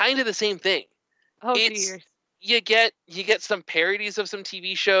movie's kind of the same thing. Oh, dear. You get some parodies of some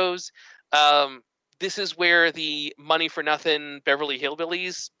TV shows. This is where the Money for Nothing Beverly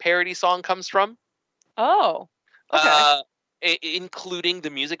Hillbillies parody song comes from. Oh. Okay. Including the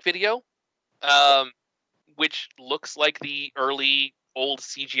music video. Which looks like the early old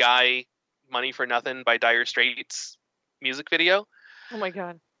CGI Money for Nothing by Dire Straits music video. Oh my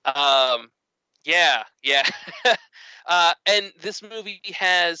God. Yeah. And this movie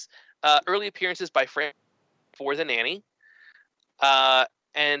has early appearances by Fran for the Nanny,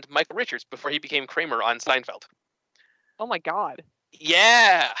 and Michael Richards before he became Kramer on Seinfeld. Oh my God.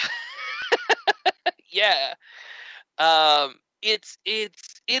 Yeah. Yeah.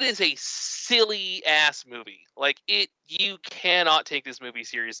 It is a silly ass movie. Like you cannot take this movie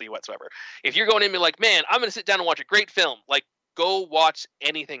seriously whatsoever. If you're going in and be like, man, I'm going to sit down and watch a great film, like go watch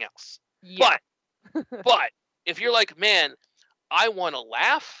anything else. Yeah. But if you're like, man, I want to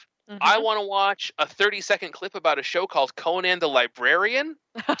laugh. Mm-hmm. I want to watch a 30-second clip about a show called Conan the Librarian.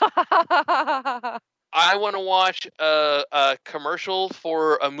 I want to watch a commercial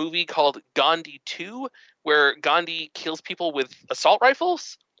for a movie called Gandhi 2, where Gandhi kills people with assault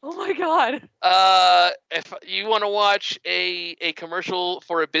rifles. Oh my God. If you want to watch a commercial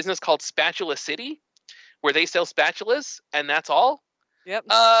for a business called Spatula City, where they sell spatulas, and that's all. Yep.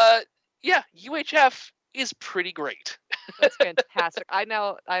 Yeah, UHF is pretty great. That's fantastic.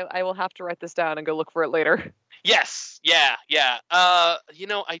 I will have to write this down and go look for it later. Yes. Yeah.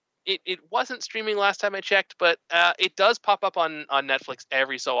 It wasn't streaming last time I checked, but it does pop up on Netflix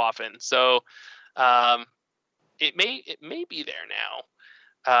every so often. So it may be there now.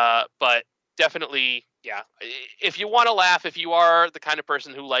 But definitely, yeah. If you want to laugh, if you are the kind of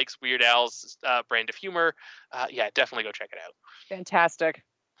person who likes Weird Al's brand of humor, yeah, definitely go check it out. Fantastic.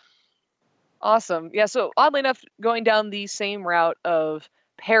 Awesome. Yeah, so oddly enough, going down the same route of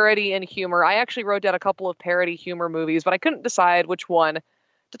parody and humor, I actually wrote down a couple of parody humor movies, but I couldn't decide which one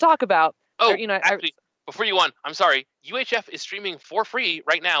to talk about. Oh, actually, before you on, I'm sorry. UHF is streaming for free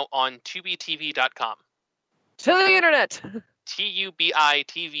right now on tubitv.com. To the internet.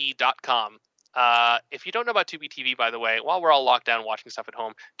 tubitv.com. If you don't know about Tubi TV, by the way, while we're all locked down watching stuff at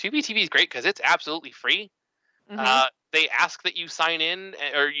home, Tubi TV is great because it's absolutely free. Mm-hmm. they ask that you sign in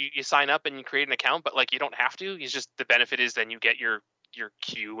or you sign up and you create an account, but like you don't have to. It's just the benefit is then you get your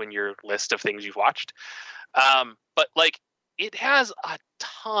queue and your list of things you've watched. But like it has a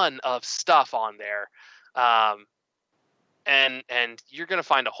ton of stuff on there. And you're going to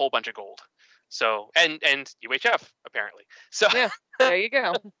find a whole bunch of gold. So, and UHF apparently. So Yeah, there you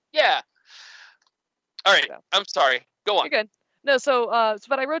go. Yeah. All right. So. I'm sorry. Go on. You're good. No,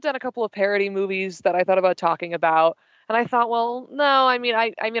 but I wrote down a couple of parody movies that I thought about talking about, and I thought, well, no, I mean,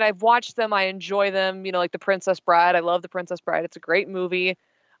 I've watched them, I enjoy them, like The Princess Bride. I love The Princess Bride. It's a great movie.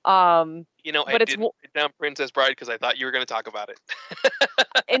 I didn't write down Princess Bride because I thought you were going to talk about it.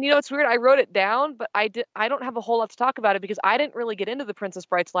 And it's weird. I wrote it down, but I don't have a whole lot to talk about it because I didn't really get into The Princess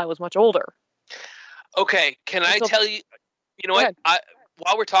Bride till I was much older. Okay, can I tell you? You know what?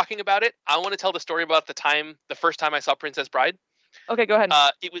 While we're talking about it, I want to tell the story about the first time I saw Princess Bride. Okay, go ahead.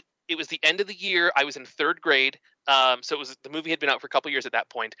 It was the end of the year. I was in 3rd grade. So the movie had been out for a couple years at that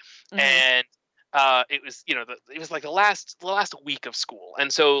point, and it was it was like the last week of school,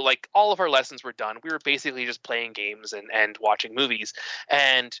 and so like all of our lessons were done. We were basically just playing games and watching movies.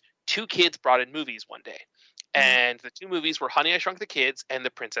 And 2 kids brought in movies one day, and the 2 movies were Honey, I Shrunk the Kids and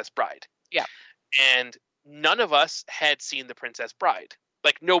The Princess Bride. Yeah, and none of us had seen The Princess Bride.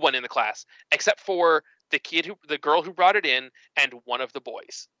 Like no one in the class except for the girl who brought it in and one of the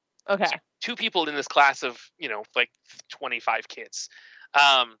boys. Okay. So 2 people in this class of, like 25 kids.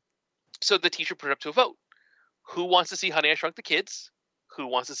 So the teacher put it up to a vote. Who wants to see Honey, I Shrunk the Kids? Who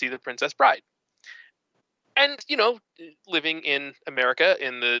wants to see The Princess Bride? And, living in America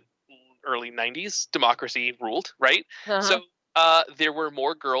in the early 90s, democracy ruled, right? Uh-huh. So there were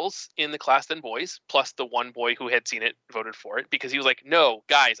more girls in the class than boys, plus the one boy who had seen it voted for it because he was like, no,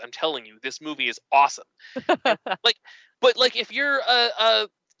 guys, I'm telling you, this movie is awesome. But if you're a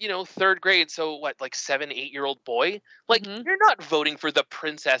 3rd grade, so what, like 7-8-year-old boy, like you're not voting for The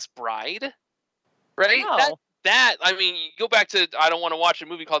Princess Bride, right? No. That I mean, you go back to I don't want to watch a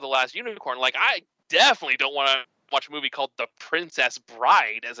movie called The Last Unicorn. Like I definitely don't want to watch a movie called The Princess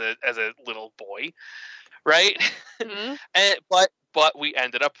Bride as a little boy. Right? Mm-hmm. But we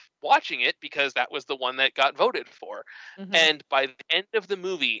ended up watching it because that was the one that got voted for. Mm-hmm. And by the end of the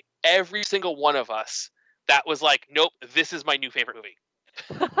movie, every single one of us that was like, nope, this is my new favorite movie.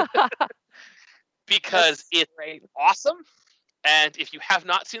 Because it's awesome. And if you have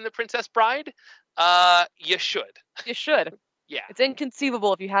not seen The Princess Bride, you should. You should. Yeah. It's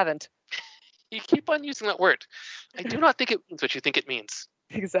inconceivable if you haven't. You keep on using that word. I do not think it means what you think it means.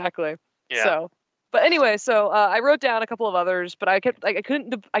 Exactly. Yeah. But anyway, I wrote down a couple of others, but I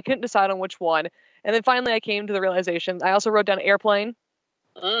couldn't decide on which one. And then finally I came to the realization. I also wrote down Airplane,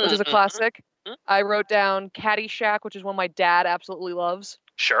 which is a classic. I wrote down Caddyshack, which is one my dad absolutely loves.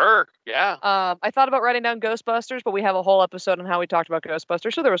 Sure. Yeah. I thought about writing down Ghostbusters, but we have a whole episode on how we talked about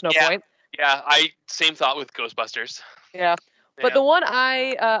Ghostbusters, so there was no point. Yeah, same thought with Ghostbusters. Yeah. But the one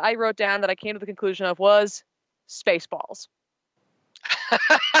I wrote down that I came to the conclusion of was Spaceballs.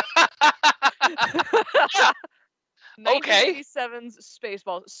 Okay. 1987's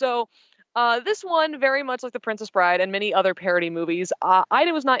Spaceballs. So this one, very much like The Princess Bride and many other parody movies,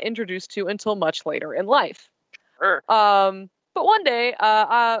 I was not introduced to until much later in life. Sure. But one day,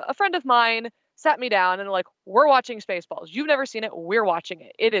 a friend of mine sat me down and like, we're watching Spaceballs. You've never seen it. We're watching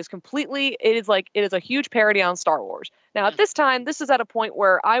it. It is a huge parody on Star Wars. Now at this time, this is at a point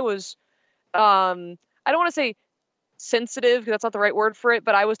where I was, I don't want to say sensitive because that's not the right word for it,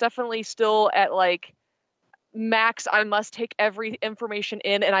 but I was definitely still at like max. I must take every information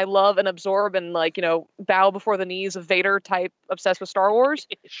in, and I love and absorb and bow before the knees of Vader type obsessed with Star Wars.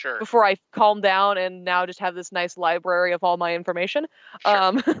 Sure. Before I calm down and now just have this nice library of all my information.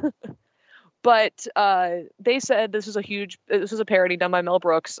 Sure. But they said this was a parody done by Mel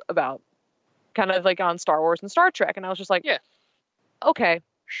Brooks about kind of like on Star Wars and Star Trek, and I was just like, yeah, okay,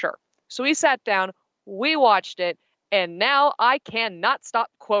 sure. So we sat down, we watched it. And now I cannot stop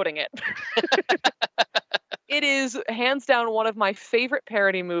quoting it. It is hands down one of my favorite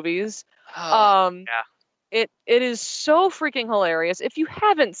parody movies. Yeah. It is so freaking hilarious. If you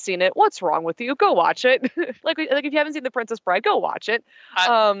haven't seen it, what's wrong with you? Go watch it. like if you haven't seen The Princess Bride, go watch it.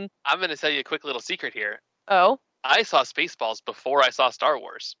 I'm going to tell you a quick little secret here. Oh? I saw Spaceballs before I saw Star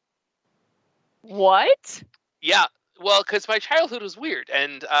Wars. What? Yeah. Well, because my childhood was weird,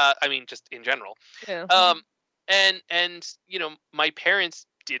 and I mean, just in general. Yeah. And my parents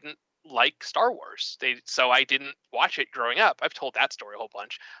didn't like Star Wars. So I didn't watch it growing up. I've told that story a whole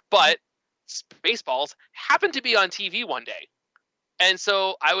bunch. But Spaceballs happened to be on TV one day. And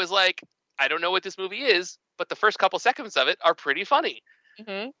so I was like, I don't know what this movie is, but the first couple seconds of it are pretty funny.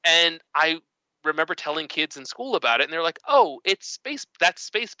 Mm-hmm. And I remember telling kids in school about it, and they're like, "Oh, that's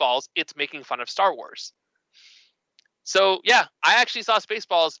Spaceballs. It's making fun of Star Wars." So yeah, I actually saw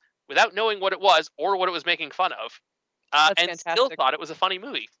Spaceballs without knowing what it was or what it was making fun of, That's and fantastic. still thought it was a funny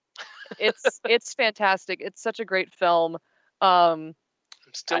movie. It's fantastic. It's such a great film. I'm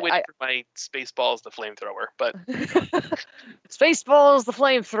still waiting for my Spaceballs the flamethrower, but Spaceballs the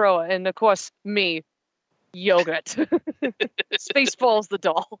flamethrower, and of course me, yogurt. Spaceballs the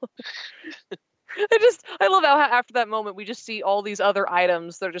doll. I love how after that moment we just see all these other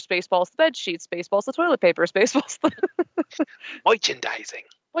items that are just Spaceballs the bed sheets, Spaceballs the toilet paper, Spaceballs the merchandising.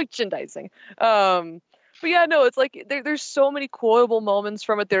 But yeah, no, it's like there's so many quotable moments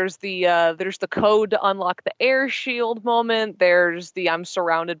from it. There's the code to unlock the air shield moment. There's the I'm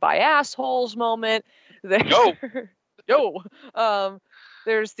surrounded by assholes moment. Yo.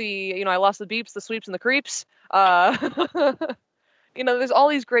 There's the I lost the beeps, the sweeps, and the creeps. There's all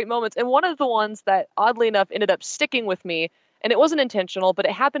these great moments, and one of the ones that oddly enough ended up sticking with me, and it wasn't intentional, but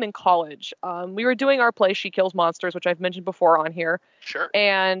it happened in college. We were doing our play She Kills Monsters, which I've mentioned before on here. Sure.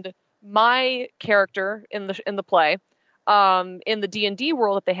 And my character in the play, in the D&D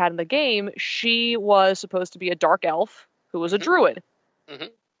world that they had in the game, she was supposed to be a dark elf who was a druid. Mm-hmm.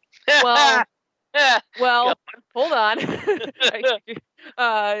 Well, hold on.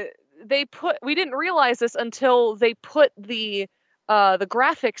 We didn't realize this until they put the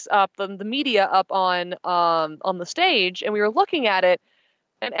graphics up, the media up on the stage, and we were looking at it,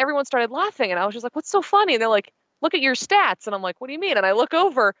 and everyone started laughing, and I was just like, "What's so funny?" And they're like, "Look at your stats," and I'm like, "What do you mean?" And I look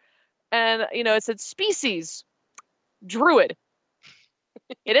over, and it said species druid.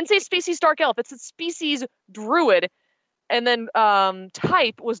 It didn't say species dark elf. It said species druid, and then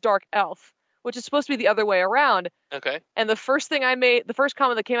type was dark elf, which is supposed to be the other way around. Okay. And the first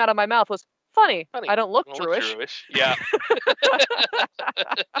comment that came out of my mouth was, funny. I don't look Jewish. Yeah.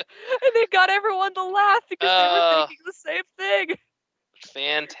 And they got everyone to laugh because they were thinking the same thing.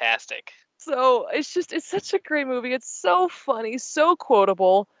 Fantastic. So it's such a great movie. It's so funny, so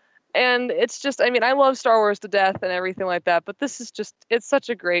quotable. And it's just, I love Star Wars to death and everything like that, but this is it's such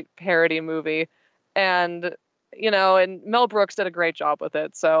a great parody movie. And, and Mel Brooks did a great job with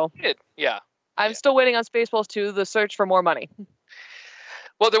it. So yeah. I'm still waiting on Spaceballs 2, The Search for More Money.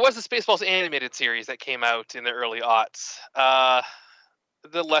 Well, there was a Spaceballs animated series that came out in the early aughts.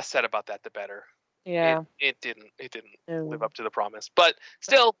 The less said about that, the better. Yeah. It didn't live up to the promise. But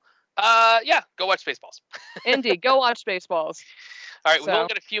still, go watch Spaceballs. Indeed, go watch Spaceballs. All right, we've only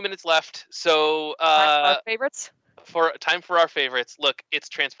got a few minutes left, so our favorites? Time for our favorites. Look, it's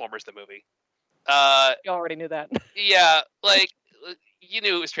Transformers the movie. You already knew that. Yeah, you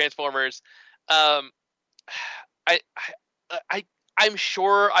knew it was Transformers. I'm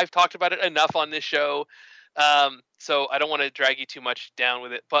sure I've talked about it enough on this show, so I don't want to drag you too much down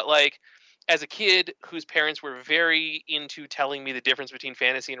with it. But as a kid whose parents were very into telling me the difference between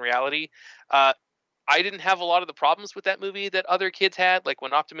fantasy and reality, I didn't have a lot of the problems with that movie that other kids had, like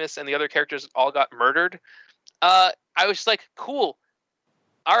when Optimus and the other characters all got murdered. I was just like, cool.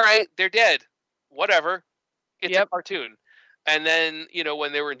 All right, they're dead. Whatever. It's a cartoon. And then,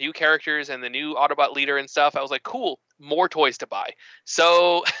 when there were new characters and the new Autobot leader and stuff, I was like, cool, more toys to buy.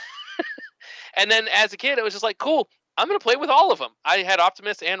 So, and then as a kid, I was just like, cool, I'm going to play with all of them. I had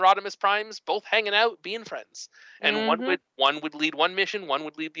Optimus and Rodimus Primes both hanging out, being friends. And one would lead one mission, one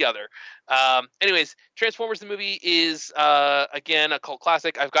would lead the other. Anyways, Transformers the movie is, again, a cult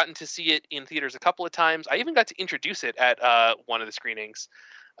classic. I've gotten to see it in theaters a couple of times. I even got to introduce it at one of the screenings.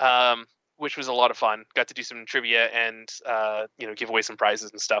 Which was a lot of fun. Got to do some trivia and give away some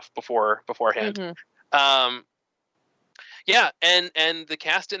prizes and stuff beforehand. Mm-hmm. And the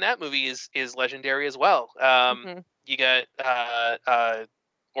cast in that movie is legendary as well. You got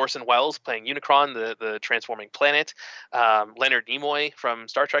Orson Welles playing Unicron, the transforming planet. Leonard Nimoy from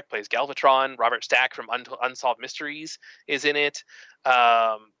Star Trek plays Galvatron. Robert Stack from Unsolved Mysteries is in it.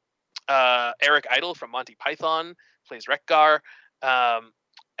 Eric Idle from Monty Python plays Wreck-Gar.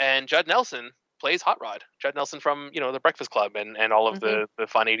 And Judd Nelson plays Hot Rod. Judd Nelson from, The Breakfast Club and all of the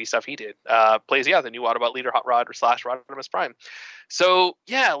fun 80s stuff he did. Plays, the new Autobot leader, Hot Rod / Rodimus Prime. So,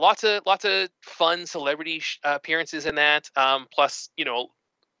 yeah, lots of fun celebrity appearances in that. Plus,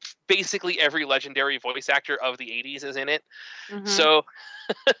 basically every legendary voice actor of the 80s is in it. Mm-hmm. So,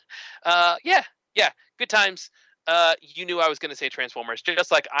 good times. You knew I was going to say Transformers,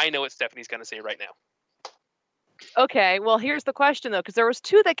 just like I know what Stephanie's going to say right now. Okay, well, here's the question, though, because there was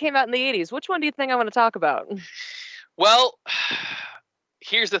two that came out in the 80s. Which one do you think I want to talk about? Well,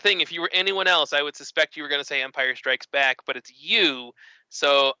 here's the thing. If you were anyone else, I would suspect you were going to say Empire Strikes Back, but it's you,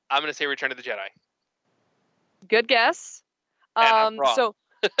 so I'm going to say Return of the Jedi. Good guess. So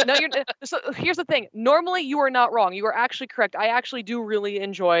No, you're. So here's the thing. Normally, you are not wrong. You are actually correct. I actually do really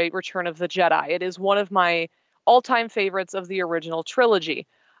enjoy Return of the Jedi. It is one of my all-time favorites of the original trilogy.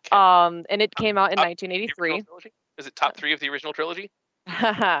 Okay. And it came out in Top 1983. Is it top 3 of the original trilogy?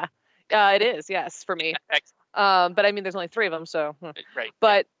 It is, yes, for me. Excellent. But I mean, there's only 3 of them, so. Right.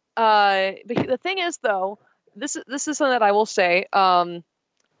 But the thing is, though, this is something that I will say.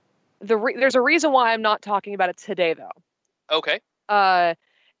 There's a reason why I'm not talking about it today, though. Okay.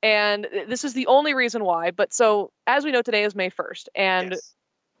 And this is the only reason why. But so, as we know, today is May 1st, and Yes.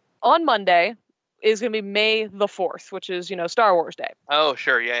 on Monday is going to be May the 4th, which is Star Wars Day. Oh,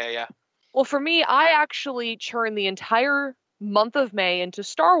 sure. Yeah. Well, for me, I actually turn the entire month of May into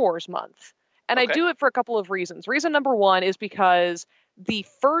Star Wars month. And I Okay. do it for a couple of reasons. Reason number one is because the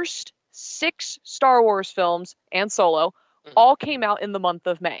first 6 Star Wars films and Solo all came out in the month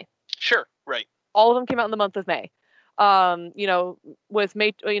of May. Sure. Right. All of them came out in the month of May. With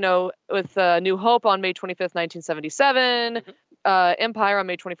New Hope on May 25th, 1977, Empire on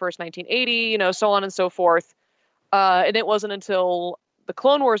May 21st, 1980, so on and so forth. And it wasn't until the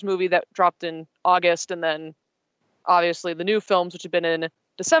Clone Wars movie that dropped in August, and then obviously the new films, which have been in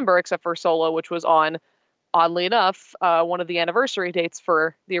December, except for Solo, which was on, oddly enough, one of the anniversary dates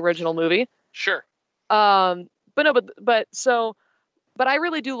for the original movie. Sure. But I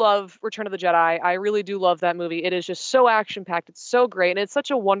really do love Return of the Jedi. I really do love that movie. It is just so action-packed. It's so great, and it's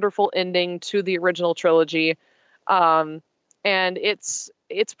such a wonderful ending to the original trilogy. And it's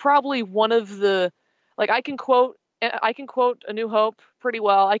probably one of the, like, I can quote A New Hope pretty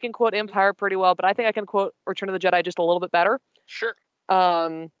well. I can quote Empire pretty well, but I think I can quote Return of the Jedi just a little bit better. Sure.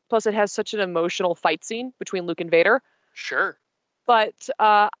 Plus, it has such an emotional fight scene between Luke and Vader. Sure. But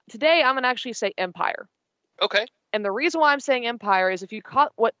today, I'm going to actually say Empire. Okay. And the reason why I'm saying Empire is, if you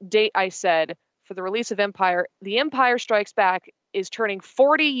caught what date I said for the release of Empire, The Empire Strikes Back is turning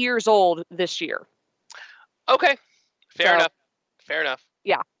 40 years old this year. Okay. Fair enough.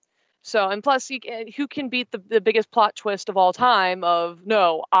 Yeah. So, and plus, who can beat the biggest plot twist of all time of,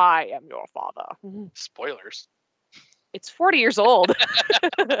 no, I am your father? Spoilers. It's 40 years old.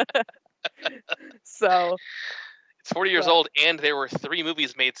 So. It's 40 years old, and there were 3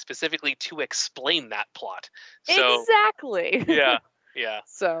 movies made specifically to explain that plot. So, exactly. Yeah.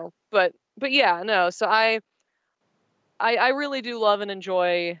 So, but yeah, no. So I really do love and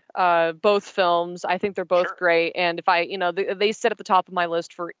enjoy both films. I think they're both great, and if they sit at the top of my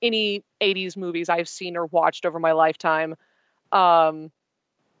list for any 80s movies I've seen or watched over my lifetime. But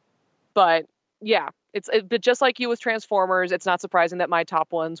yeah, but just like you with Transformers, it's not surprising that my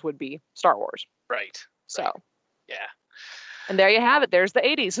top ones would be Star Wars. Right. So. Yeah. And there you have it. There's the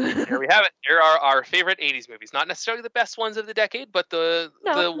 80s. There we have it. There are our favorite 80s movies. Not necessarily the best ones of the decade, but the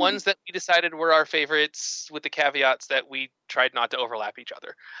ones that we decided were our favorites, with the caveats that we tried not to overlap each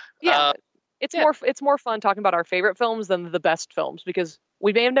other. Yeah. It's more fun talking about our favorite films than the best films, because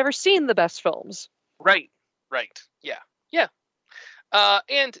we may have never seen the best films. Right. Yeah.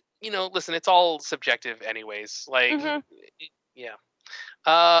 And, listen, it's all subjective anyways. Like, yeah.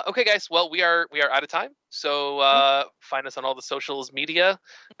 Okay, guys. Well, we are out of time. So find us on all the socials media.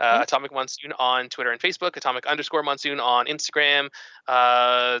 Atomic Monsoon on Twitter and Facebook. Atomic_Monsoon on Instagram.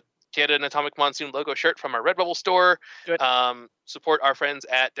 Get an Atomic Monsoon logo shirt from our Redbubble store. Support our friends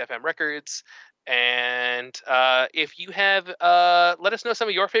at Def M Records. And if you have, let us know some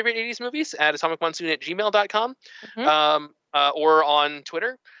of your favorite 80s movies at atomicmonsoon@gmail.com or on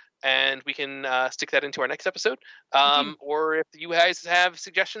Twitter. And we can stick that into our next episode. Or if you guys have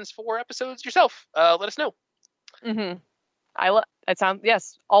suggestions for episodes yourself, let us know. It sounds,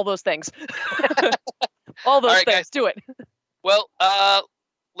 yes, all those things. All those things. Guys. Do it. Well,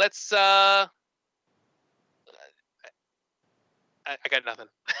 let's. I got nothing.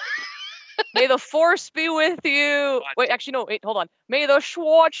 May the Force be with you. Wait, actually, no. Wait, hold on. May the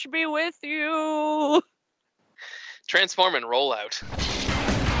Schwartz be with you. Transform and roll out.